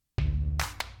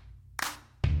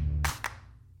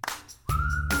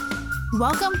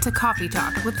Welcome to Coffee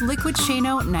Talk with Liquid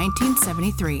Shano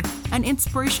 1973, an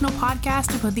inspirational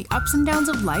podcast about the ups and downs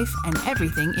of life and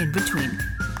everything in between.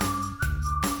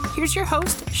 Here's your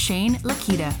host, Shane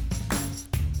Lakita.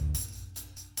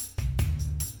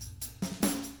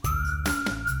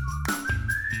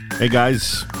 Hey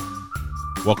guys,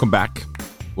 welcome back.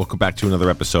 Welcome back to another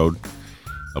episode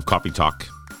of Coffee Talk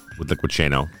with Liquid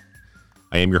Shano.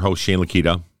 I am your host, Shane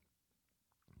Lakita,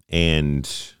 and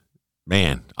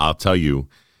man, I'll tell you,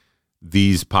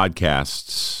 these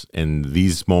podcasts and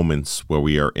these moments where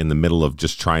we are in the middle of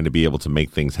just trying to be able to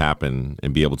make things happen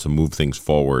and be able to move things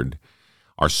forward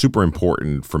are super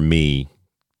important for me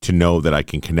to know that I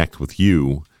can connect with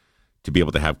you, to be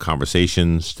able to have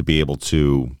conversations, to be able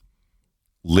to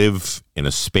live in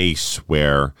a space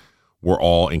where we're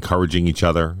all encouraging each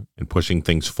other and pushing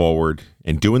things forward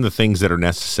and doing the things that are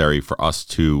necessary for us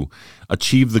to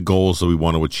achieve the goals that we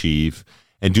want to achieve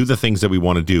and do the things that we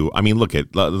want to do. I mean,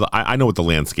 I know what the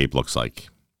landscape looks like.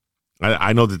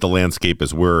 I know that the landscape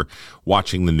is we're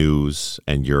watching the news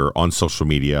and you're on social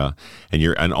media and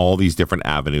you're on all these different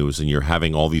avenues and you're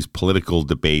having all these political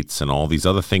debates and all these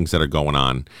other things that are going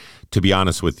on. To be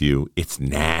honest with you, it's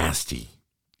nasty.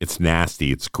 It's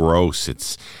nasty. It's gross.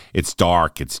 It's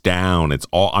dark. It's down. It's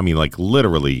all, I mean, like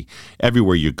literally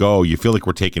everywhere you go, you feel like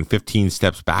we're taking 15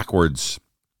 steps backwards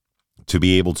to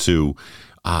be able to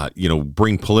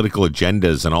bring political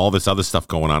agendas and all this other stuff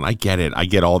going on. I get it. I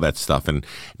get all that stuff. And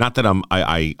not that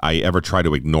I ever try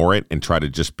to ignore it and try to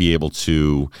just be able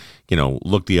to,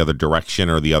 look the other direction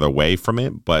or the other way from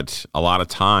it. But a lot of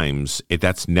times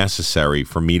that's necessary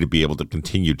for me to be able to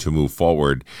continue to move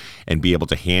forward and be able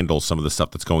to handle some of the stuff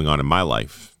that's going on in my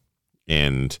life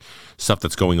and stuff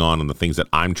that's going on and the things that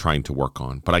I'm trying to work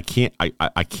on. But I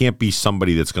can't be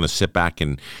somebody that's going to sit back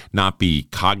and not be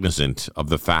cognizant of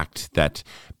the fact that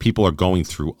people are going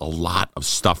through a lot of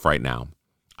stuff right now.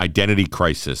 Identity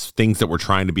crisis, things that we're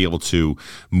trying to be able to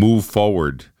move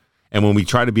forward. And when we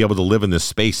try to be able to live in this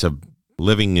space of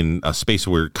living in a space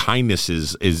where kindness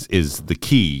is the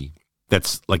key,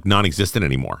 that's like non-existent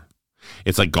anymore.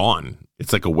 It's like gone.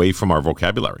 It's like away from our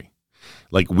vocabulary.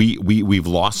 Like we've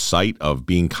lost sight of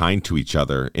being kind to each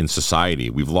other in society.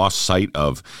 We've lost sight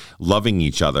of loving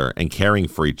each other and caring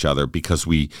for each other because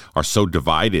we are so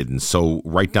divided and so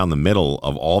right down the middle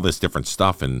of all this different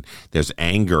stuff. And there's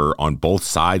anger on both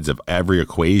sides of every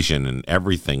equation and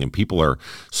everything. And people are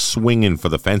swinging for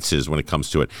the fences when it comes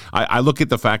to it. I look at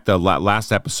the fact that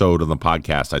last episode of the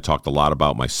podcast, I talked a lot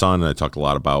about my son and I talked a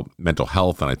lot about mental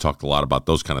health and I talked a lot about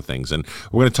those kind of things. And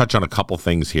we're going to touch on a couple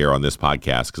things here on this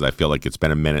podcast because I feel like it's been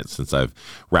a minute since I've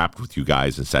rapped with you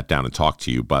guys and sat down and talked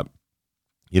to you. But,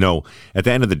 at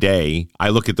the end of the day, I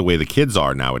look at the way the kids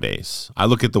are nowadays. I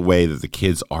look at the way that the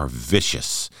kids are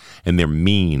vicious and they're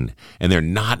mean and they're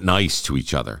not nice to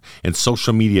each other. And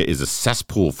social media is a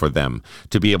cesspool for them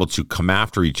to be able to come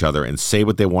after each other and say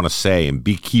what they want to say and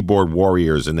be keyboard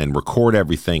warriors and then record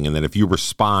everything. And then if you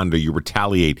respond or you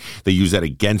retaliate, they use that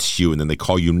against you and then they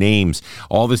call you names,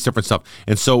 all this different stuff.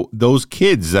 And so those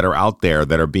kids that are out there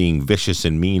that are being vicious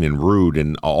and mean and rude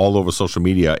and all over social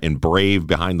media and brave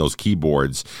behind those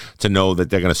keyboards to know that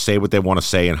they're going to say what they want to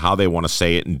say and how they want to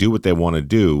say it and do what they want to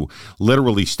do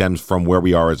literally stems from where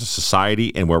we are as a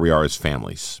society and where we are as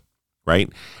families, right?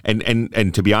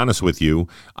 And to be honest with you,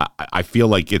 I feel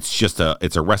like it's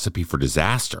a recipe for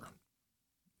disaster.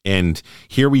 And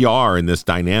here we are in this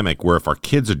dynamic where if our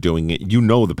kids are doing it,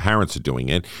 the parents are doing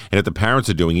it. And if the parents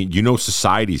are doing it,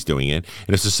 society's doing it.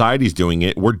 And if society's doing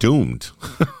it, we're doomed.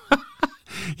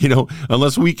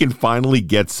 Unless we can finally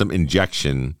get some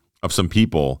injection of some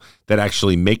people that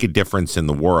actually make a difference in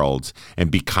the world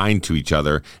and be kind to each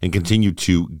other and continue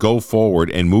to go forward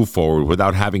and move forward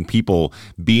without having people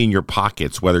be in your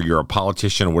pockets, whether you're a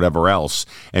politician or whatever else,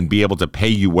 and be able to pay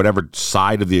you whatever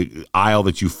side of the aisle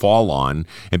that you fall on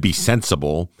and be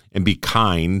sensible and be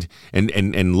kind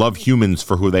and love humans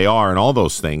for who they are and all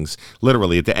those things.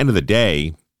 Literally, at the end of the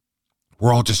day,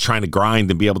 we're all just trying to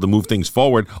grind and be able to move things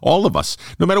forward. All of us,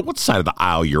 no matter what side of the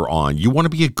aisle you're on, you want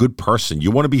to be a good person. You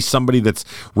want to be somebody that's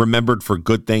remembered for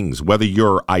good things, whether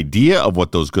your idea of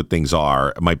what those good things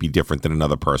are might be different than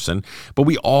another person. But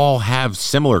we all have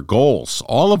similar goals,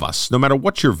 all of us, no matter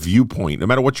what your viewpoint, no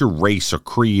matter what your race or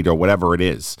creed or whatever it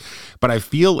is. But I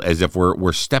feel as if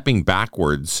we're stepping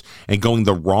backwards and going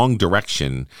the wrong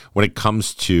direction when it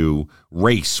comes to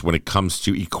race, when it comes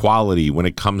to equality, when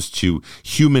it comes to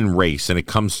human race, and it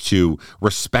comes to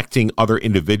respecting other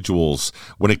individuals,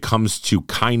 when it comes to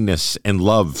kindness and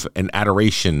love and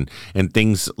adoration and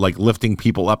things like lifting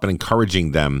people up and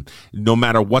encouraging them, no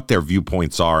matter what their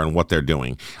viewpoints are and what they're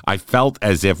doing. I felt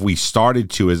as if we started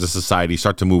to, as a society,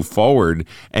 start to move forward.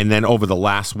 And then over the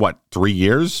last, 3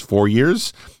 years, 4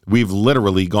 years, we've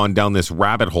literally gone down this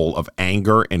rabbit hole of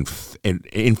anger and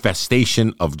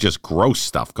infestation of just gross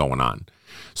stuff going on.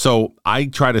 So I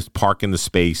try to park in the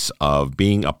space of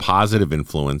being a positive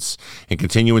influence and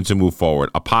continuing to move forward.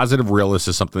 A positive realist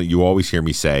is something that you always hear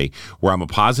me say, where I'm a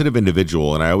positive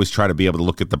individual and I always try to be able to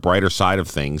look at the brighter side of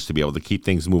things to be able to keep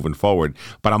things moving forward.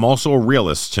 But I'm also a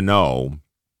realist to know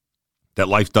that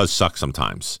life does suck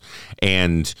sometimes.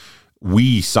 And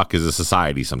we suck as a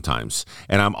society sometimes.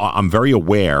 And I'm very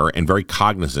aware and very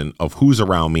cognizant of who's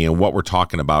around me and what we're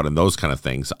talking about and those kind of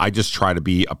things. I just try to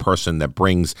be a person that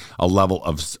brings a level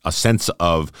of a sense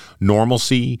of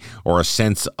normalcy or a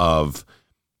sense of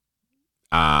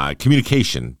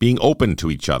communication, being open to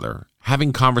each other,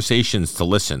 having conversations to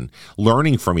listen,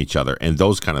 learning from each other, and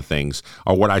those kind of things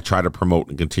are what I try to promote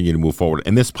and continue to move forward.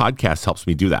 And this podcast helps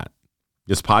me do that.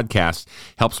 This podcast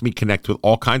helps me connect with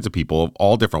all kinds of people of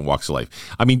all different walks of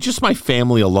life. I mean, just my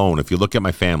family alone, if you look at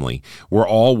my family, we're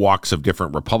all walks of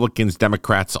different Republicans,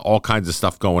 Democrats, all kinds of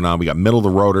stuff going on. We got middle of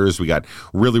the roaders. We got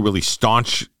really, really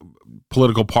staunch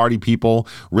political party people,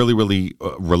 really, really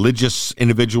religious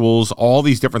individuals, all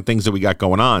these different things that we got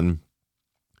going on.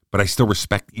 But I still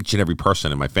respect each and every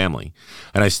person in my family.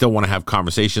 And I still want to have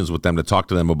conversations with them to talk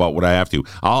to them about what I have to.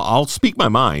 I'll speak my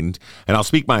mind and I'll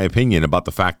speak my opinion about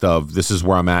the fact of this is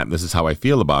where I'm at and this is how I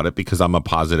feel about it, because I'm a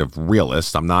positive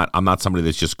realist. I'm not somebody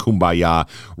that's just kumbaya,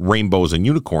 rainbows and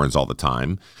unicorns all the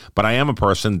time. But I am a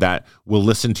person that will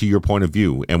listen to your point of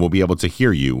view and will be able to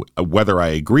hear you. Whether I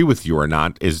agree with you or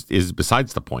not is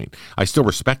besides the point. I still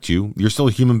respect you. You're still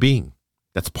a human being.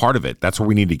 That's part of it. That's where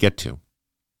we need to get to.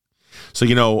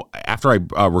 So, after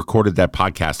I recorded that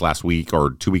podcast last week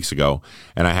or 2 weeks ago,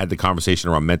 and I had the conversation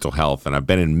around mental health, and I've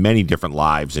been in many different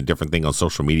lives and different things on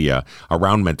social media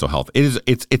around mental health.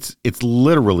 It's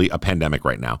literally a pandemic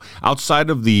right now. Outside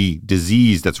of the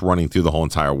disease that's running through the whole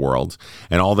entire world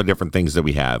and all the different things that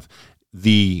we have,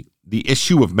 the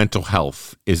issue of mental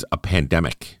health is a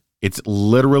pandemic. It's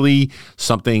literally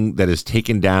something that has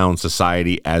taken down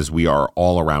society as we are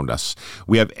all around us.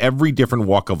 We have every different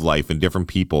walk of life and different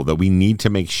people that we need to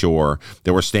make sure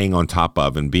that we're staying on top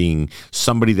of and being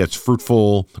somebody that's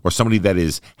fruitful or somebody that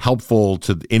is helpful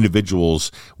to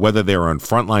individuals, whether they're on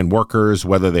frontline workers,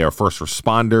 whether they are first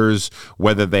responders,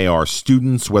 whether they are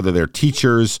students, whether they're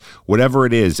teachers, whatever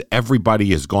it is.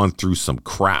 Everybody has gone through some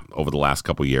crap over the last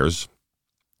couple of years.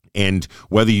 And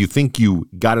whether you think you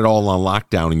got it all on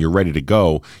lockdown and you're ready to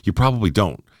go, you probably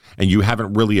don't. And you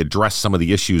haven't really addressed some of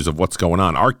the issues of what's going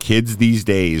on. Our kids these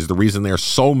days, the reason they're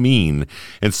so mean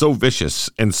and so vicious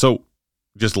and so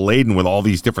just laden with all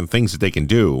these different things that they can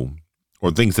do,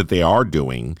 or things that they are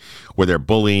doing, where they're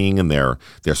bullying and they're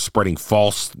spreading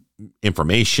false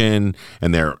information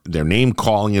and they're name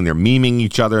calling and they're memeing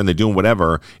each other and they're doing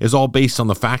whatever, is all based on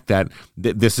the fact that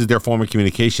this is their form of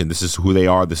communication. This is who they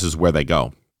are. This is where they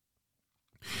go.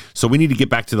 So we need to get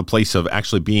back to the place of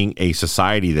actually being a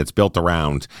society that's built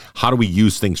around how do we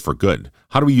use things for good?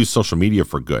 How do we use social media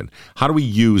for good? How do we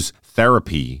use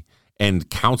therapy and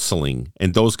counseling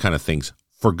and those kind of things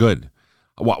for good?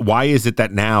 Why is it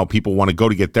that now people want to go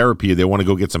to get therapy? They want to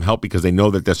go get some help because they know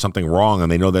that there's something wrong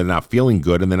and they know they're not feeling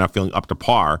good and they're not feeling up to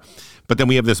par. But then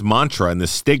we have this mantra and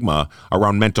this stigma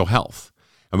around mental health.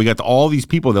 And we got all these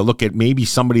people that look at maybe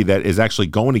somebody that is actually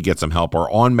going to get some help or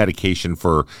on medication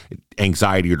for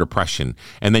anxiety or depression.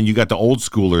 And then you got the old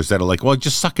schoolers that are like, well,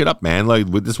 just suck it up, man. Like,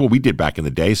 this is what we did back in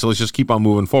the day. So let's just keep on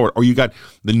moving forward. Or you got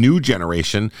the new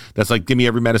generation that's like, give me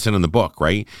every medicine in the book,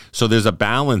 right? So there's a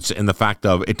balance in the fact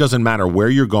of it doesn't matter where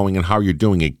you're going and how you're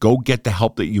doing it. Go get the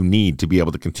help that you need to be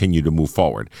able to continue to move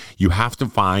forward. You have to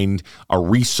find a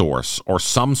resource or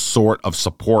some sort of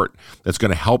support that's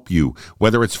going to help you,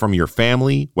 whether it's from your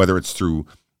family, whether it's through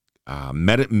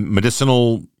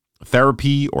medicinal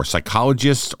therapy or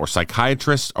psychologist or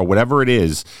psychiatrist or whatever it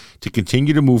is, to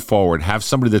continue to move forward, have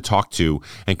somebody to talk to,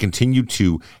 and continue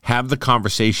to have the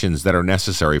conversations that are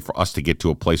necessary for us to get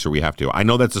to a place where we have to. I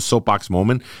know that's a soapbox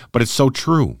moment, but it's so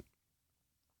true.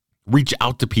 Reach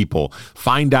out to people,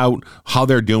 find out how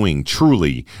they're doing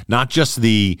truly, not just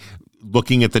the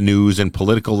looking at the news and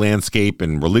political landscape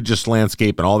and religious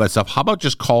landscape and all that stuff, how about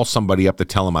just call somebody up to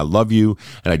tell them I love you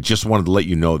and I just wanted to let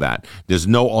you know that. There's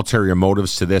no ulterior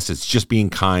motives to this. It's just being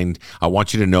kind. I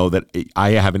want you to know that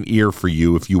I have an ear for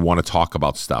you if you want to talk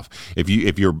about stuff. If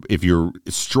you're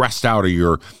stressed out or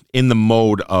you're in the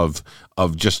mode of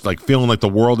just like feeling like the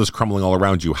world is crumbling all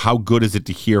around you, how good is it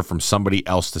to hear from somebody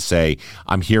else to say,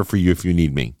 I'm here for you if you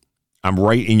need me. I'm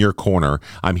right in your corner.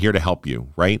 I'm here to help you,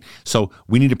 right? So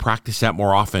we need to practice that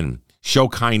more often. Show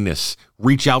kindness.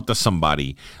 Reach out to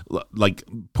somebody. Like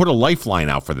put a lifeline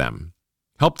out for them.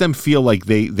 Help them feel like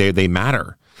they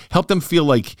matter. Help them feel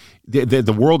like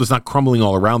the world is not crumbling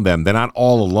all around them. They're not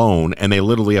all alone, and they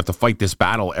literally have to fight this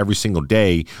battle every single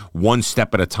day, one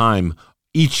step at a time,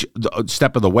 each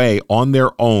step of the way on their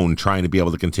own, trying to be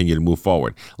able to continue to move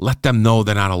forward. Let them know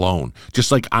they're not alone.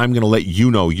 Just like I'm going to let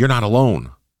you know you're not alone.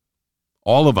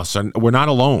 All of us we're not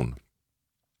alone.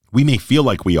 We may feel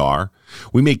like we are.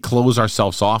 We may close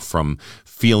ourselves off from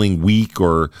feeling weak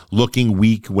or looking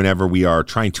weak whenever we are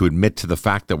trying to admit to the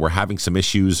fact that we're having some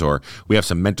issues or we have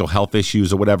some mental health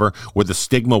issues or whatever, where the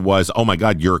stigma was, oh my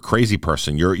God, you're a crazy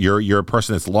person. You're a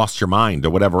person that's lost your mind or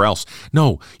whatever else.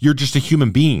 No, you're just a human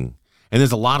being. And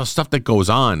there's a lot of stuff that goes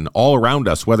on all around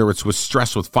us, whether it's with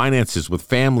stress, with finances, with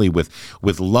family, with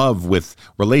love, with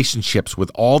relationships,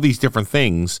 with all these different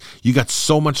things. You got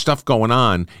so much stuff going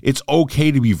on. It's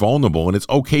okay to be vulnerable, and it's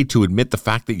okay to admit the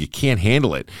fact that you can't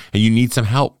handle it and you need some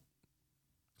help.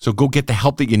 So go get the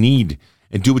help that you need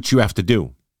and do what you have to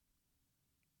do.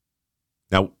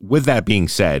 Now, with that being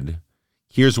said,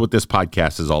 here's what this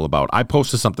podcast is all about. I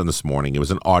posted something this morning. It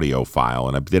was an audio file,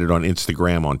 and I did it on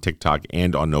Instagram, on TikTok,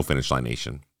 and on No Finish Line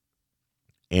Nation.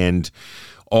 And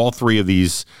all three of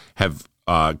these have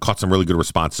caught some really good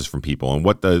responses from people. And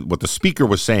what the speaker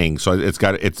was saying, so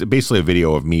it's basically a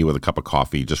video of me with a cup of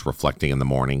coffee just reflecting in the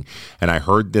morning. And I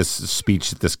heard this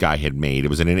speech that this guy had made. It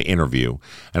was in an interview,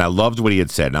 and I loved what he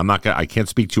had said. And I can't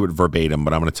speak to it verbatim,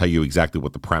 but I'm going to tell you exactly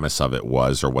what the premise of it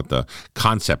was, or what the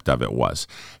concept of it was.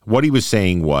 What he was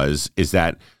saying is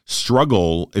that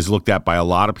struggle is looked at by a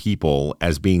lot of people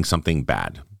as being something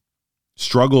bad.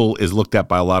 Struggle is looked at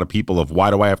by a lot of people of, why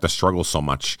do I have to struggle so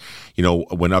much,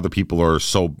 when other people are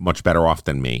so much better off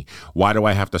than me? Why do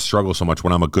I have to struggle so much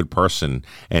when I'm a good person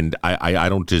and I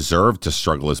don't deserve to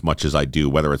struggle as much as I do,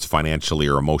 whether it's financially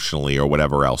or emotionally or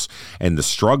whatever else? And the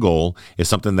struggle is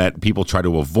something that people try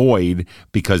to avoid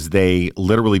because they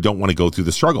literally don't want to go through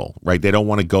the struggle, right? They don't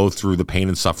want to go through the pain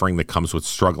and suffering that comes with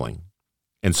struggling.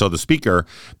 And so the speaker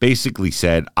basically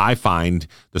said, I find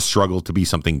the struggle to be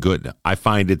something good. I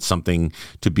find it something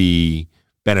to be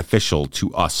beneficial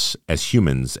to us as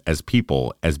humans, as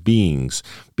people, as beings,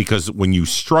 because when you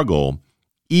struggle,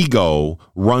 ego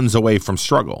runs away from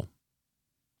struggle.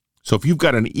 So if you've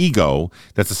got an ego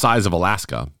that's the size of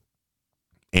Alaska,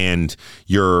 and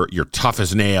you're tough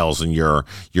as nails, and you're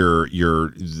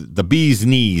the bee's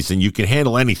knees, and you can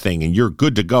handle anything, and you're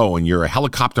good to go, and you're a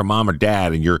helicopter mom or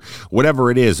dad, and you're whatever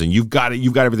it is, and you've got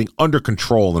everything under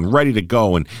control and ready to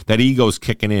go, and that ego's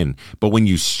kicking in. But when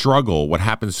you struggle, what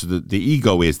happens to the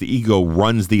ego is the ego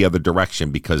runs the other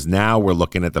direction, because now we're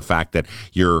looking at the fact that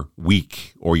you're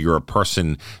weak, or you're a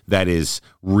person that is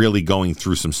really going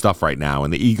through some stuff right now,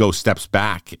 and the ego steps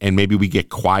back, and maybe we get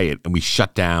quiet and we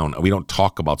shut down and we don't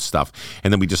talk about stuff,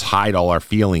 and then we just hide all our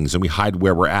feelings and we hide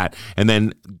where we're at. And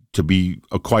then, to be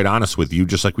quite honest with you,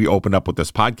 just like we opened up with this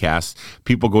podcast,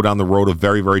 people go down the road of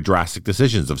very, very drastic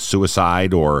decisions of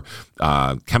suicide or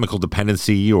chemical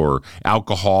dependency or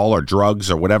alcohol or drugs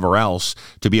or whatever else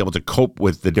to be able to cope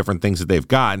with the different things that they've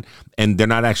got. And they're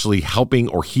not actually helping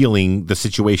or healing the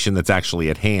situation that's actually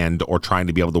at hand, or trying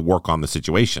to be able to work on the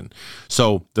situation.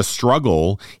 So the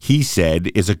struggle, he said,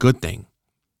 is a good thing.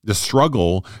 The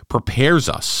struggle prepares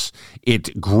us.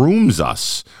 It grooms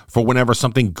us for whenever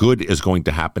something good is going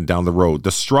to happen down the road.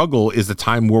 The struggle is the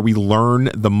time where we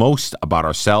learn the most about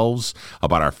ourselves,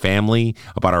 about our family,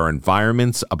 about our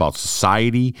environments, about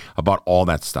society, about all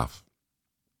that stuff.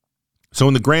 So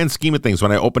in the grand scheme of things,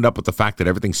 when I opened up with the fact that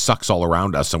everything sucks all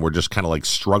around us and we're just kind of like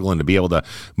struggling to be able to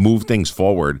move things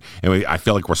forward, and I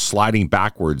feel like we're sliding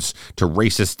backwards to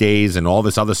racist days and all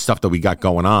this other stuff that we got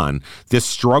going on, this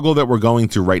struggle that we're going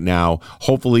through right now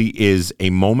hopefully is a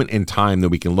moment in time that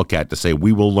we can look at to say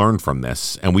we will learn from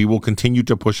this, and we will continue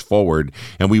to push forward,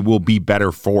 and we will be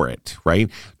better for it, right?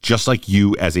 Just like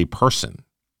you as a person.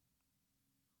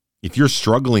 If you're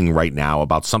struggling right now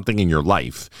about something in your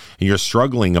life, and you're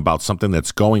struggling about something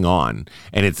that's going on,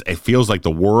 and it feels like the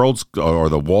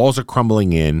walls are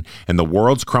crumbling in, and the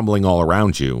world's crumbling all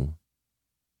around you,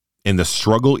 and the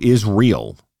struggle is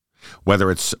real,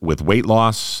 Whether it's with weight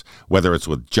loss, whether it's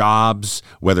with jobs,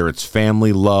 whether it's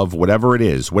family, love, whatever it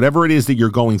is that you're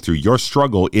going through, your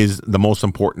struggle is the most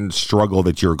important struggle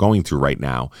that you're going through right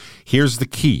now. Here's the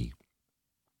key.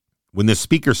 When the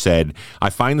speaker said, I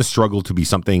find the struggle to be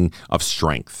something of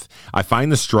strength. I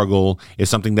find the struggle is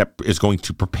something that is going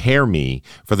to prepare me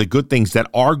for the good things that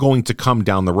are going to come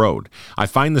down the road. I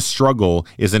find the struggle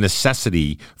is a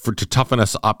necessity to toughen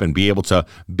us up and be able to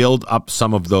build up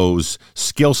some of those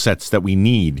skill sets that we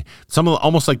need. Some of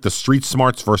almost like the street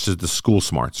smarts versus the school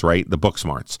smarts, right? The book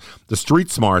smarts. The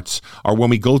street smarts are when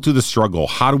we go through the struggle,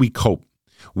 how do we cope?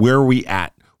 Where are we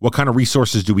at? What kind of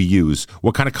resources do we use?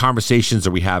 What kind of conversations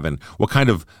are we having? What kind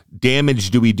of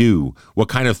damage do we do? What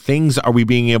kind of things are we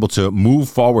being able to move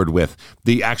forward with?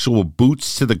 The actual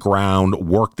boots to the ground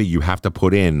work that you have to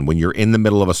put in when you're in the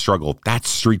middle of a struggle. That's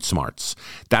street smarts.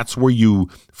 That's where you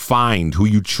find who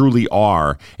you truly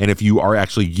are, and if you are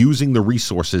actually using the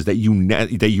resources that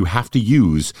you have to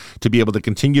use to be able to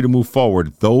continue to move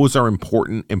forward. Those are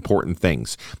important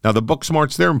things. Now, the book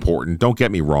smarts, they're important. Don't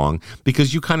get me wrong,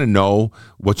 because you kind of know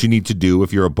what you need to do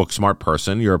if you're a book smart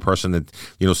person. You're a person that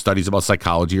studies about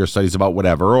psychology or studies about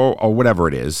whatever or whatever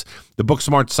it is. The book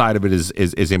smart side of it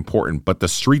is important, but the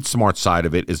street smart side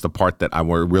of it is the part that I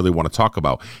really want to talk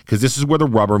about, because this is where the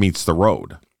rubber meets the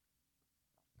road.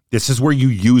 This is where you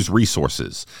use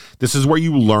resources. This is where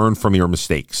you learn from your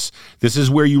mistakes. This is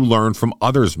where you learn from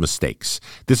others' mistakes.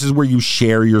 This is where you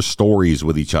share your stories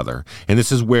with each other. And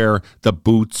this is where the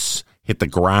boots hit the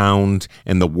ground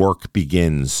and the work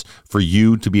begins for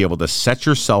you to be able to set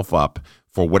yourself up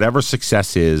for whatever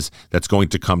success is that's going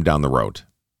to come down the road.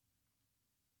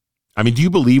 I mean, do you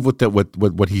believe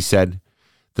what he said?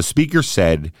 The speaker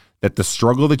said that the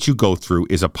struggle that you go through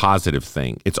is a positive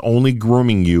thing. It's only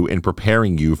grooming you and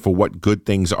preparing you for what good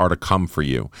things are to come for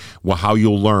you. Well, how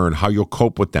you'll learn, how you'll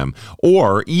cope with them,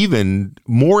 or even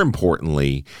more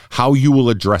importantly, how you will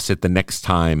address it the next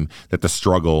time that the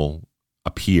struggle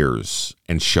appears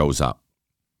and shows up.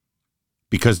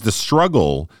 Because the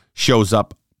struggle shows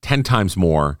up 10 times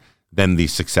more than the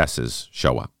successes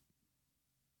show up.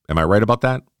 Am I right about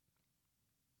that?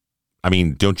 I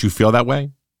mean, don't you feel that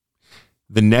way?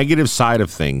 The negative side of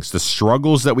things, the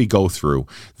struggles that we go through,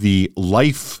 the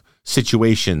life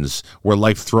situations where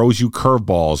life throws you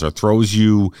curveballs or throws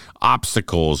you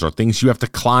obstacles or things you have to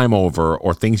climb over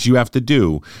or things you have to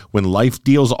do, when life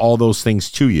deals all those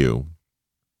things to you,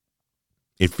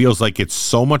 it feels like it's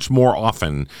so much more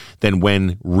often than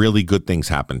when really good things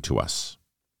happen to us.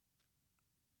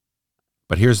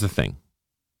 But here's the thing.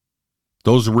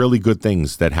 Those really good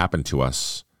things that happen to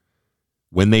us,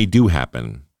 when they do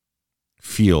happen,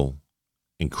 feel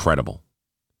incredible.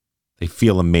 They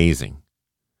feel amazing.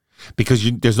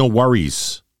 Because there's no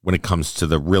worries when it comes to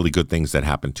the really good things that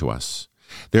happen to us.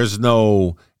 There's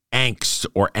no angst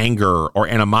or anger or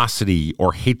animosity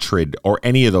or hatred or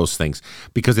any of those things.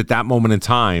 Because at that moment in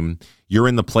time, you're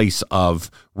in the place of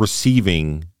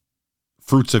receiving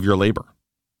fruits of your labor.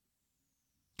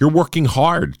 You're working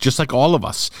hard, just like all of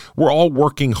us. We're all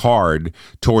working hard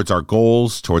towards our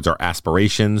goals, towards our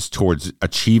aspirations, towards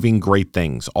achieving great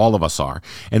things. All of us are.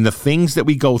 And the things that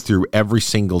we go through every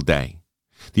single day,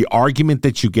 the argument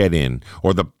that you get in,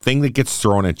 or the thing that gets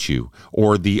thrown at you,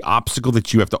 or the obstacle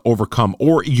that you have to overcome,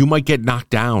 or you might get knocked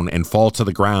down and fall to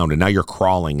the ground and now you're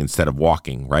crawling instead of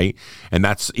walking, right? And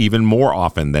that's even more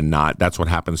often than not, that's what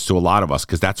happens to a lot of us,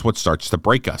 because that's what starts to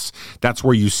break us. That's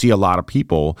where you see a lot of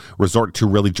people resort to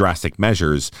really drastic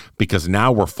measures, because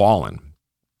now we're fallen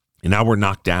and now we're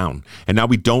knocked down and now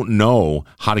we don't know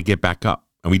how to get back up.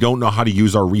 And we don't know how to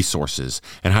use our resources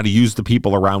and how to use the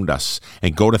people around us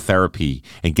and go to therapy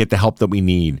and get the help that we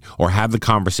need, or have the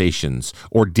conversations,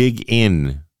 or dig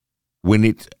in when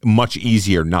it's much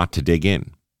easier not to dig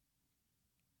in.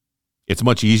 It's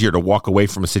much easier to walk away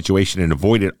from a situation and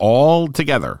avoid it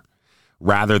altogether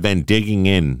rather than digging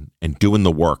in and doing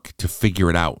the work to figure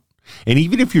it out. And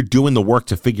even if you're doing the work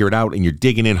to figure it out and you're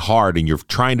digging in hard and you're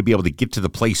trying to be able to get to the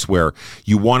place where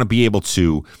you want to be able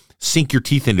to sink your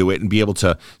teeth into it and be able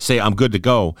to say, I'm good to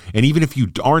go. And even if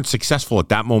you aren't successful at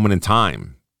that moment in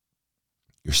time,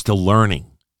 you're still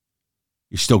learning.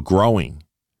 You're still growing.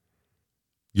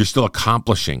 You're still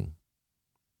accomplishing.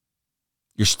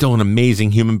 You're still an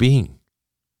amazing human being.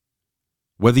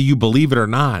 Whether you believe it or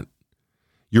not,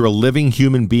 you're a living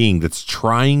human being that's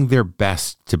trying their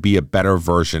best to be a better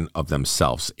version of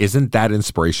themselves. Isn't that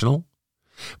inspirational?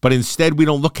 But instead, we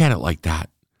don't look at it like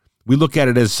that. We look at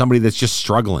it as somebody that's just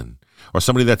struggling, or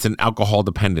somebody that's an alcohol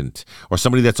dependent, or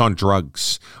somebody that's on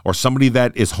drugs, or somebody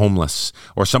that is homeless,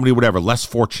 or somebody whatever, less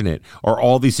fortunate, or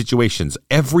all these situations.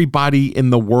 Everybody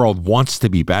in the world wants to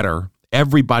be better.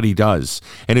 Everybody does.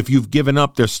 And if you've given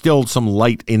up, there's still some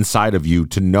light inside of you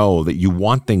to know that you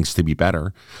want things to be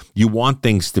better. You want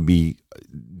things to be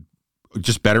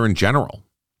just better in general.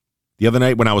 The other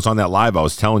night when I was on that live, I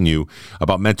was telling you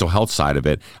about mental health side of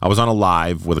it. I was on a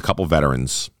live with a couple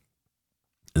veterans.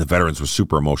 And the veterans were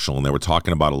super emotional, and they were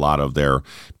talking about a lot of their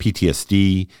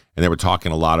PTSD, and they were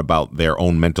talking a lot about their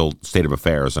own mental state of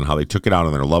affairs and how they took it out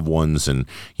on their loved ones, and,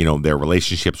 you know, their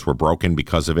relationships were broken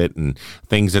because of it, and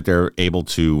things that they're able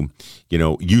to, you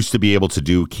know, used to be able to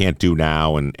do, can't do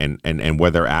now, and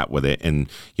where they're at with it. And,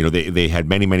 you know, they had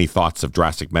many thoughts of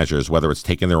drastic measures, whether it's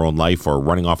taking their own life or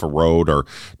running off a road or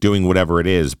doing whatever it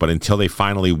is. But until they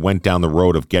finally went down the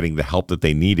road of getting the help that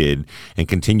they needed and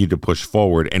continued to push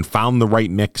forward and found the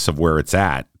right mix of where it's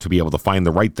at to be able to find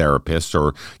the right therapist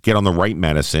or get on the right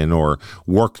medicine or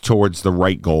work towards the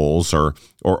right goals or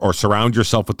surround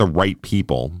yourself with the right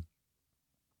people,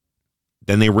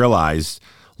 then they realized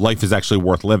life is actually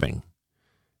worth living.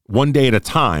 One day at a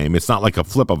time. It's not like a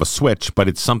flip of a switch, but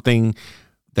it's something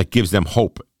that gives them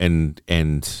hope and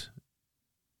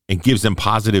gives them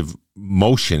positive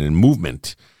motion and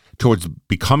movement towards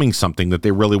becoming something that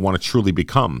they really want to truly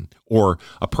become, or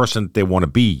a person that they want to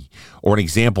be, or an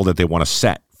example that they want to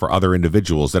set for other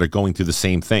individuals that are going through the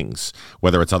same things,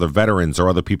 whether it's other veterans or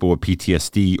other people with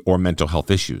PTSD or mental health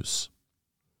issues.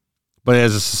 But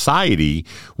as a society,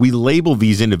 we label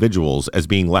these individuals as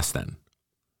being less than.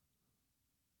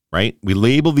 Right? We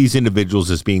label these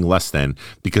individuals as being less than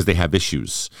because they have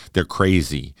issues. They're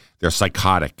crazy. They're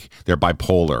psychotic. They're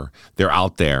bipolar. They're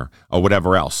out there or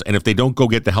whatever else. And if they don't go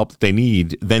get the help that they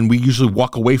need, then we usually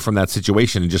walk away from that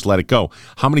situation and just let it go.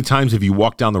 How many times have you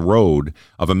walked down the road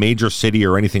of a major city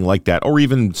or anything like that, or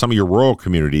even some of your rural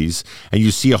communities, and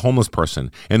you see a homeless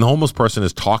person, and the homeless person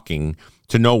is talking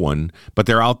to no one, but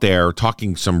they're out there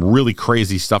talking some really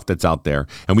crazy stuff that's out there,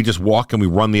 and we just walk and we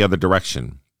run the other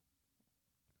direction?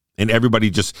 And everybody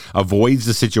just avoids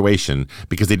the situation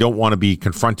because they don't want to be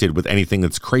confronted with anything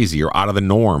that's crazy or out of the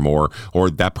norm, or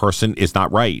that person is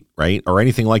not right, or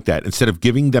anything like that. Instead of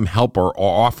giving them help or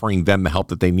offering them the help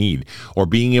that they need, or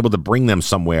being able to bring them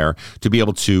somewhere to be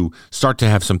able to start to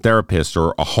have some therapist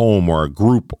or a home or a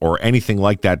group or anything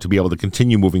like that to be able to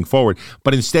continue moving forward.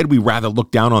 But instead, we rather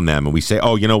look down on them and we say,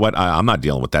 oh, you know what? I'm not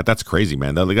dealing with that. That's crazy,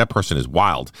 man. That person is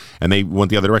wild. And they went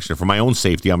the other direction. For my own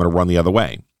safety, I'm going to run the other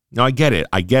way. Now, I get it.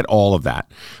 I get all of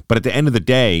that. But at the end of the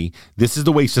day, this is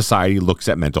the way society looks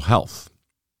at mental health.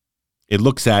 It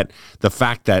looks at the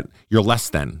fact that you're less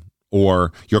than,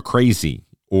 or you're crazy,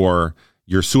 or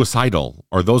you're suicidal,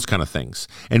 or those kind of things.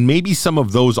 And maybe some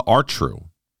of those are true.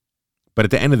 But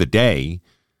at the end of the day,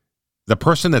 the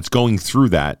person that's going through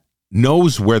that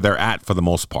knows where they're at for the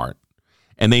most part.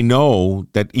 And they know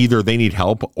that either they need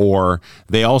help, or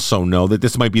they also know that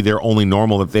this might be their only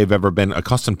normal that they've ever been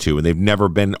accustomed to, and they've never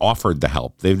been offered the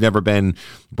help. They've never been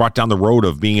brought down the road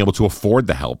of being able to afford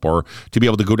the help, or to be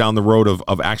able to go down the road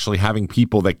of actually having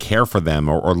people that care for them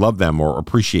or love them or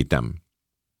appreciate them.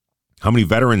 How many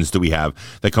veterans do we have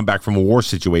that come back from war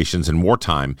situations in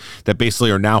wartime that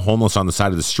basically are now homeless on the side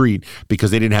of the street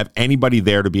because they didn't have anybody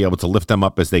there to be able to lift them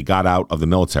up as they got out of the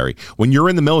military? When you're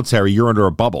in the military, you're under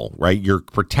a bubble, right? You're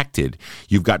protected.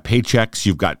 You've got paychecks,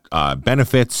 you've got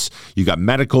benefits, you got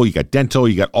medical, you got dental,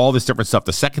 you got all this different stuff.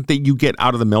 The second that you get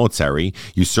out of the military,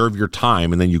 you serve your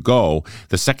time and then you go.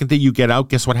 The second that you get out,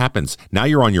 guess what happens? Now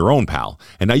you're on your own, pal.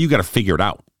 And now you got to figure it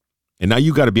out. And now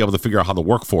you got to be able to figure out how the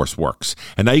workforce works.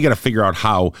 And now you got to figure out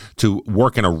how to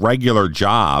work in a regular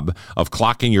job of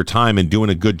clocking your time and doing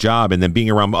a good job, and then being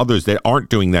around others that aren't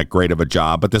doing that great of a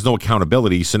job, but there's no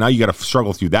accountability. So now you got to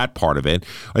struggle through that part of it.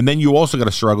 And then you also got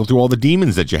to struggle through all the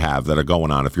demons that you have that are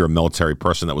going on if you're a military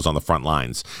person that was on the front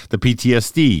lines. The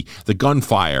PTSD, the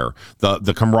gunfire,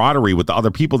 the camaraderie with the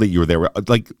other people that you were there.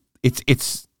 Like,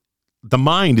 it's the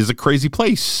mind is a crazy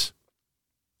place.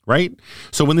 Right?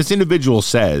 So when this individual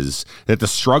says that the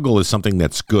struggle is something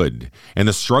that's good, and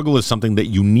the struggle is something that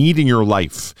you need in your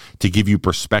life to give you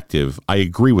perspective, I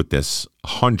agree with this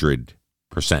 100%.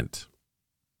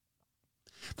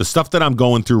 The stuff that I'm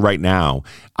going through right now,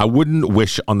 I wouldn't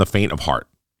wish on the faint of heart.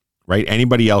 Right?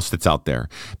 Anybody else that's out there,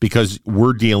 because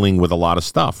we're dealing with a lot of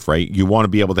stuff, right? You want to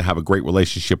be able to have a great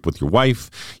relationship with your wife.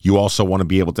 You also want to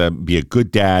be able to be a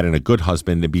good dad and a good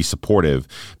husband and be supportive.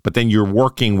 But then you're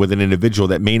working with an individual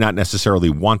that may not necessarily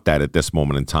want that at this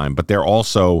moment in time, but they're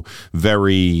also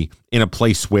very in a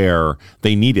place where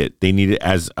they need it. They need it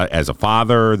as a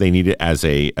father. They need it as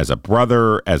a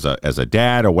brother, as a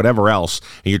dad, or whatever else.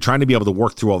 And you're trying to be able to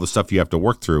work through all the stuff you have to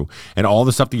work through, and all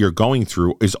the stuff that you're going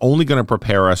through is only going to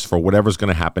prepare us for whatever's going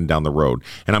to happen down the road.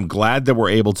 And I'm glad that we're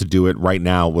able to do it right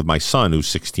now with my son, who's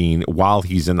 16, while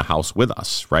he's in the house with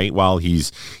us, right? While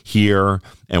he's here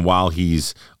and while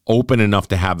he's open enough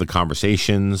to have the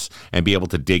conversations and be able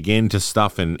to dig into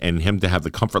stuff, and him to have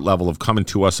the comfort level of coming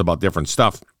to us about different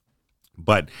stuff.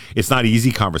 But it's not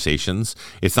easy conversations.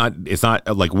 It's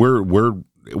not like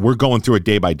we're going through it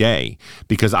day by day,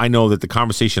 because I know that the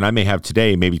conversation I may have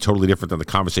today may be totally different than the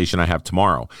conversation I have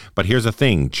tomorrow. But here's the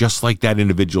thing, just like that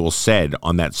individual said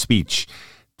on that speech,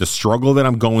 the struggle that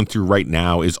I'm going through right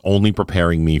now is only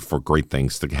preparing me for great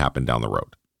things to happen down the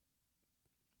road.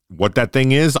 What that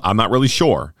thing is, I'm not really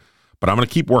sure, but I'm going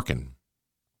to keep working,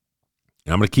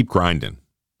 and I'm going to keep grinding,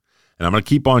 and I'm going to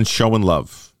keep on showing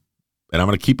love. And I'm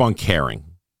going to keep on caring.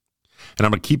 And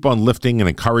I'm going to keep on lifting and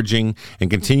encouraging and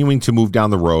continuing to move down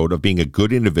the road of being a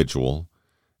good individual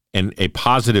and a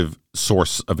positive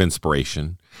source of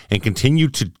inspiration, and continue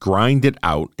to grind it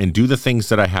out and do the things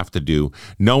that I have to do,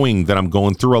 knowing that I'm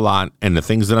going through a lot, and the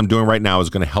things that I'm doing right now is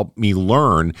going to help me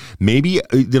learn. Maybe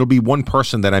there'll be one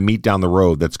person that I meet down the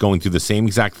road that's going through the same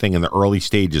exact thing in the early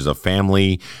stages of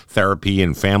family therapy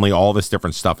and family, all this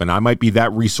different stuff. And I might be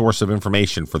that resource of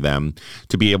information for them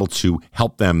to be able to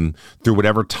help them through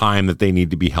whatever time that they need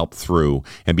to be helped through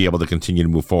and be able to continue to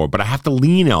move forward. But I have to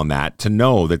lean on that to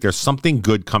know that there's something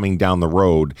good coming down the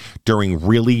road during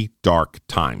really dark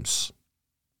times.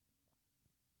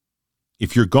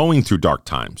 If you're going through dark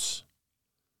times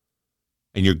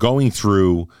and you're going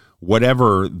through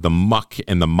whatever the muck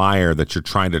and the mire that you're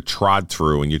trying to trod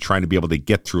through, and you're trying to be able to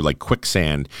get through like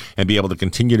quicksand and be able to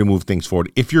continue to move things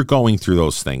forward, if you're going through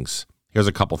those things, here's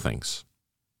a couple things.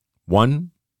 One,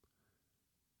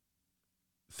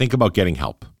 think about getting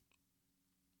help.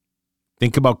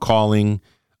 Think about calling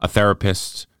a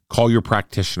therapist, call your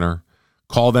practitioner,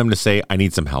 call them to say, I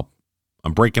need some help.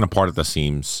 I'm breaking apart at the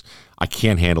seams. I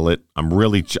can't handle it. I'm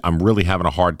really having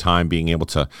a hard time being able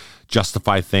to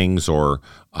justify things or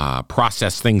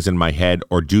process things in my head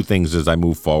or do things as I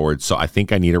move forward. So I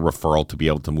think I need a referral to be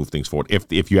able to move things forward.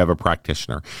 If you have a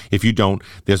practitioner, if you don't,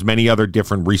 there's many other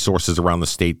different resources around the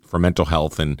state for mental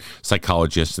health and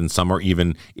psychologists, and some are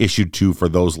even issued to for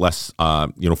those less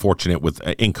fortunate with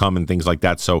income and things like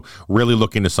that. So really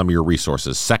look into some of your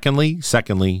resources.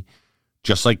 Secondly,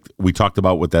 just like we talked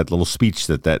about with that little speech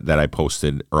that I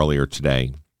posted earlier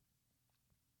today,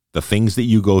 the things that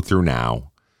you go through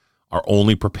now are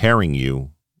only preparing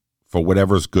you for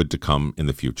whatever's good to come in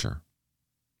the future.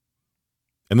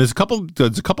 And there's a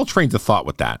couple trains of thought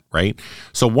with that, right?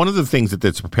 So one of the things that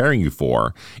that's preparing you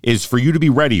for is for you to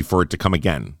be ready for it to come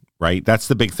again. Right? That's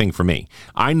the big thing for me.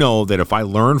 I know that if I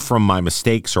learn from my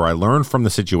mistakes, or I learn from the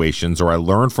situations, or I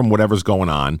learn from whatever's going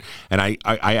on, and I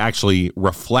actually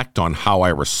reflect on how I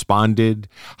responded,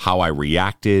 how I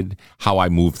reacted, how I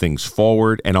move things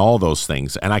forward, and all those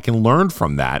things, and I can learn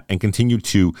from that and continue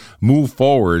to move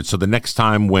forward. So the next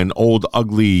time when old,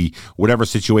 ugly, whatever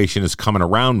situation is coming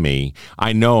around me,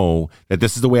 I know that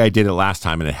this is the way I did it last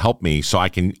time and it helped me. So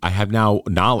I have now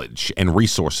knowledge and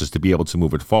resources to be able to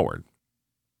move it forward.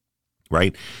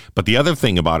 Right. But the other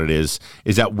thing about it is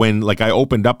that when, like I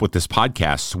opened up with this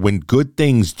podcast, when good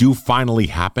things do finally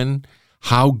happen,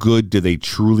 how good do they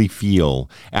truly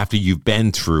feel after you've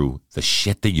been through the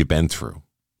shit that you've been through?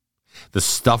 The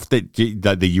stuff that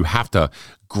you have to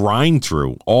grind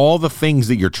through, all the things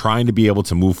that you're trying to be able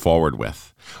to move forward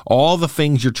with, all the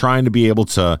things you're trying to be able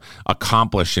to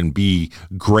accomplish and be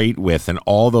great with, and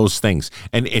all those things.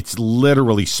 And it's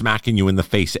literally smacking you in the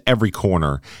face every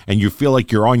corner, and you feel like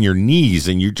you're on your knees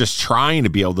and you're just trying to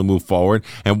be able to move forward.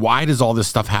 And why does all this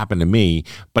stuff happen to me?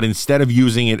 But instead of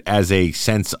using it as a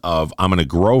sense of I'm going to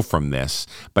grow from this,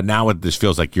 but now it just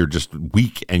feels like you're just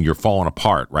weak and you're falling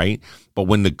apart, right? But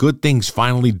when the good things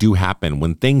finally do happen,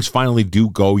 when things finally do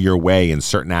go your way in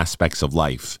certain aspects of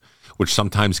life, which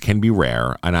sometimes can be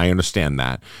rare, and I understand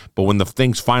that, but when the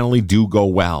things finally do go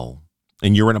well,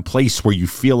 and you're in a place where you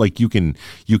feel like you can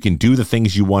do the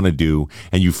things you want to do,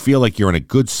 and you feel like you're in a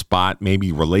good spot,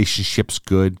 maybe relationship's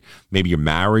good, maybe your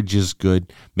marriage is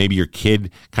good, maybe your kid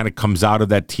kind of comes out of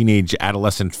that teenage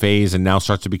adolescent phase and now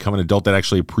starts to become an adult that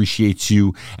actually appreciates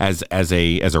you as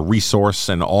a resource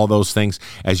and all those things.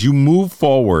 As you move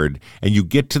forward and you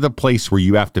get to the place where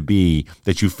you have to be,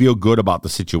 that you feel good about the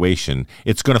situation,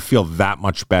 it's going to feel that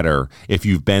much better if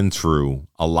you've been through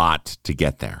a lot to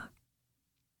get there.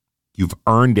 You've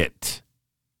earned it.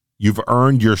 You've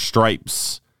earned your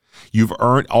stripes. You've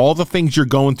earned all the things you're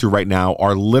going through right now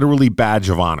are literally badge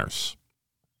of honors.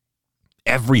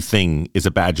 everything is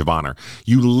a badge of honor.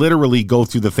 You literally go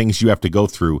through the things you have to go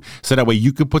through. So that way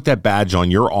you could put that badge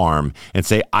on your arm and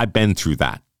say, I've been through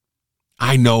that.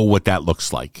 I know what that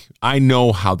looks like. I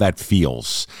know how that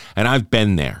feels. And I've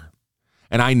been there.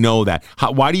 And I know that.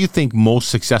 Why do you think most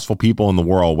successful people in the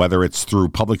world, whether it's through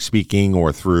public speaking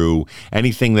or through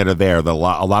anything that are there, a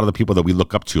lot of the people that we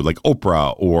look up to, like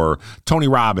Oprah or Tony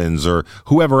Robbins or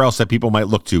whoever else that people might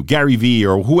look to, Gary Vee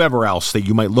or whoever else that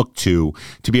you might look to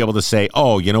be able to say,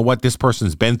 oh, you know what? This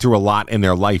person's been through a lot in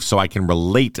their life, so I can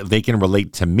relate. They can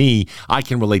relate to me. I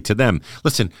can relate to them.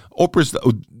 Listen, Oprah's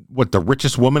the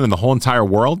richest woman in the whole entire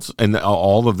world and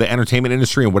all of the entertainment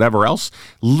industry and whatever else,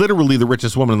 literally the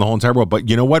richest woman in the whole entire world. But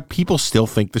you know what? People still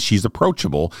think that she's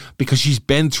approachable because she's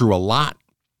been through a lot.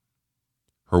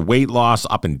 Her weight loss,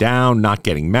 up and down, not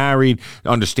getting married,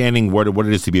 understanding what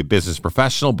it is to be a business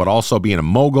professional, but also being a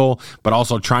mogul, but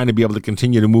also trying to be able to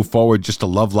continue to move forward just to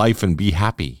love life and be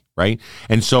happy, right?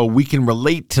 And so we can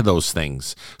relate to those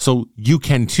things. So you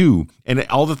can too. And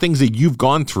all the things that you've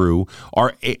gone through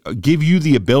give you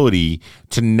the ability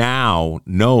to now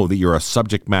know that you're a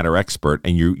subject matter expert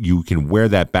and you can wear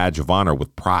that badge of honor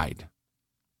with pride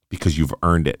because you've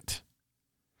earned it.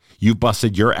 You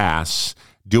busted your ass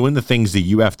doing the things that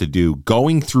you have to do,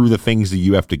 going through the things that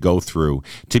you have to go through,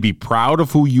 to be proud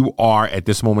of who you are at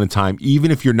this moment in time,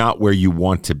 even if you're not where you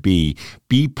want to be.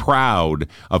 Be proud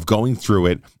of going through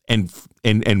it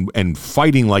and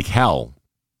fighting like hell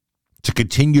to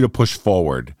continue to push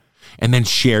forward, and then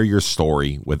share your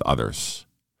story with others.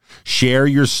 Share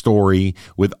your story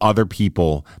with other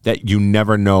people that you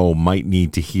never know might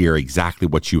need to hear exactly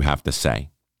what you have to say.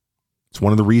 It's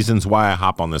one of the reasons why I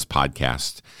hop on this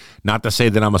podcast. Not to say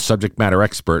that I'm a subject matter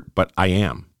expert, but I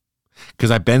am.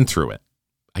 Because I've been through it.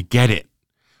 I get it.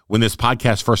 When this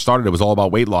podcast first started, it was all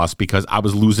about weight loss because I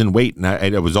was losing weight and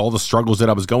it was all the struggles that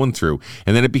I was going through.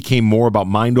 And then it became more about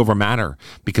mind over matter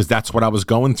because that's what I was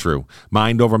going through.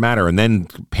 Mind over matter. And then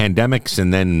pandemics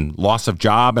and then loss of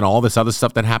job and all this other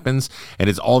stuff that happens. And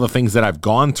it's all the things that I've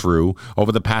gone through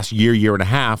over the past year and a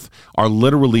half are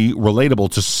literally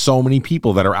relatable to so many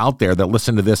people that are out there that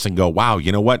listen to this and go, wow,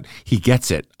 you know what? He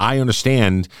gets it. I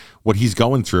understand what he's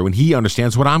going through and he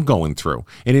understands what I'm going through.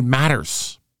 And it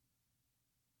matters.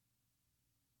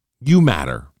 You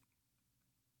matter.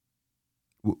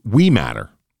 We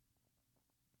matter.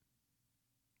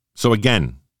 So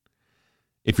again,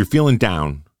 if you're feeling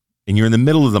down and you're in the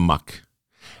middle of the muck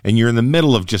and you're in the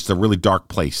middle of just a really dark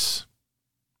place,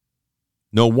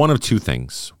 know one of two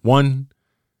things. One,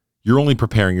 you're only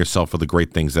preparing yourself for the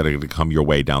great things that are going to come your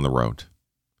way down the road.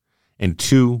 And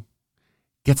two,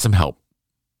 get some help.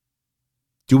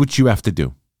 Do what you have to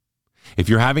do. If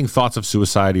you're having thoughts of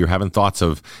suicide or you're having thoughts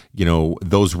of,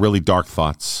 those really dark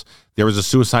thoughts, there is a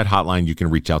suicide hotline you can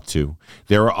reach out to.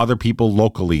 There are other people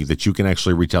locally that you can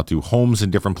actually reach out to, homes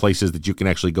in different places that you can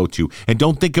actually go to. And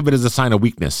don't think of it as a sign of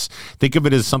weakness. Think of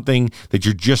it as something that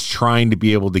you're just trying to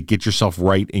be able to get yourself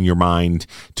right in your mind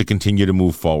to continue to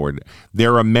move forward.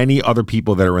 There are many other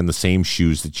people that are in the same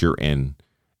shoes that you're in,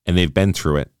 and they've been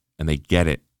through it, and they get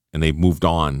it, and they've moved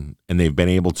on, and they've been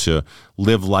able to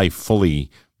live life fully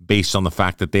based on the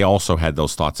fact that they also had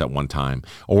those thoughts at one time,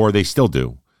 or they still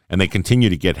do, and they continue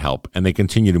to get help, and they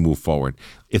continue to move forward.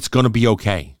 It's going to be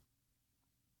okay.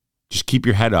 Just keep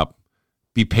your head up,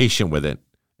 be patient with it,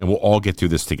 and we'll all get through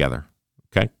this together,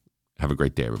 okay? Have a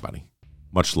great day, everybody.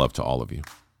 Much love to all of you.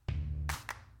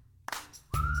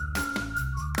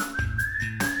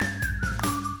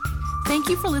 Thank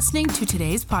you for listening to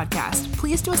today's podcast.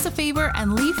 Please do us a favor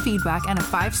and leave feedback and a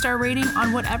 5-star rating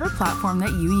on whatever platform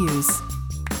that you use.